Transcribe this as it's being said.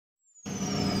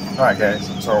Right guys,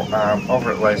 so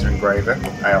over at Laser Engraver,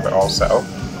 I have it all set up.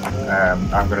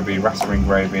 I'm going to be raster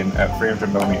engraving at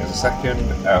 300mm a second,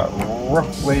 at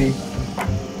roughly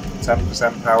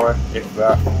 10% power, if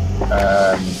that.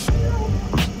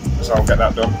 So I'll get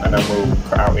that done and then we'll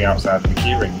cut out the outside of the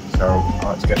keyring. So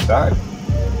let's get started.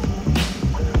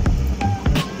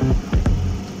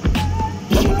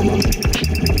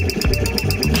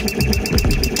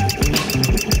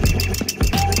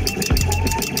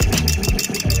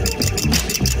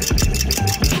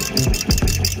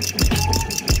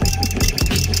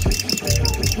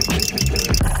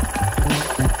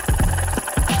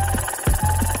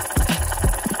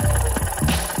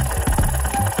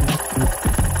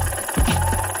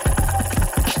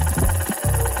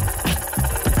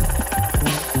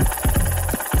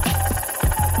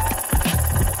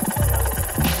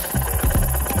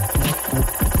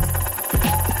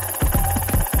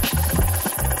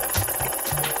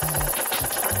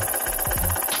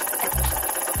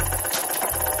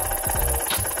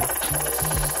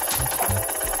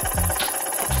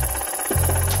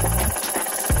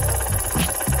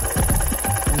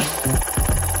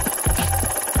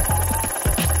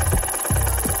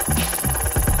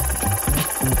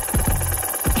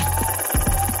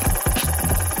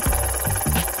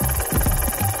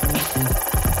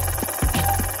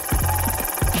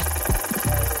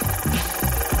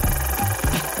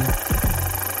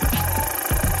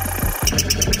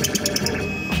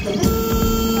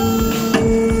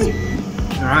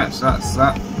 Alright, so that's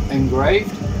that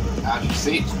engraved. As you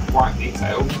see, it's quite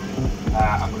detailed.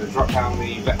 I'm going to drop down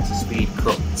the vector speed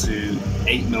cut to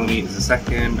 8mm a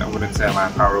second. I'm going to turn my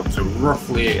power up to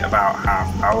roughly about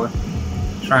half power.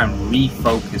 Try and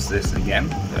refocus this again,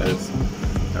 because I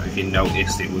don't know if you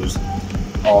noticed it was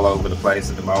all over the place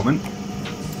at the moment.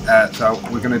 So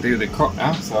we're going to do the cut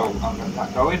now, so I'll get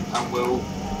that going and we'll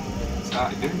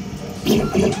start doing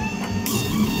it.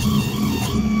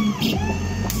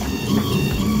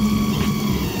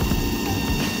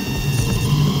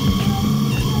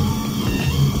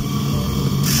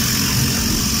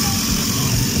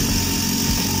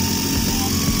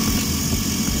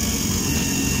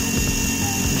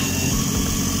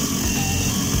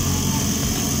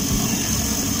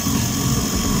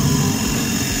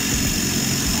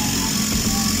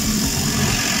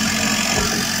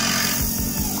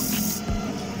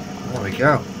 There we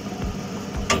go.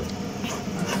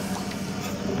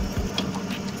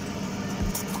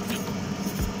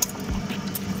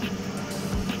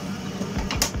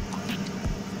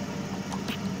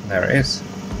 There it is.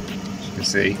 As you can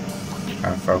see,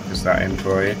 try and focus that in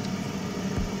for you.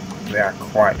 They are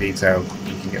quite detailed.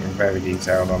 You can get them very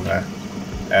detailed on there.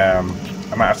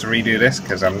 I might have to redo this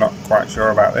because I'm not quite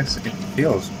sure about this. It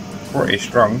feels pretty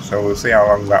strong, so we'll see how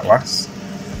long that lasts.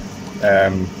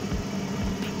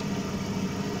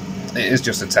 It is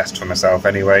just a test for myself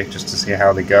anyway, just to see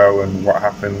how they go and what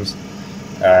happens.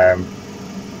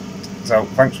 So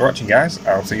thanks for watching guys,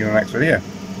 I'll see you in the next video.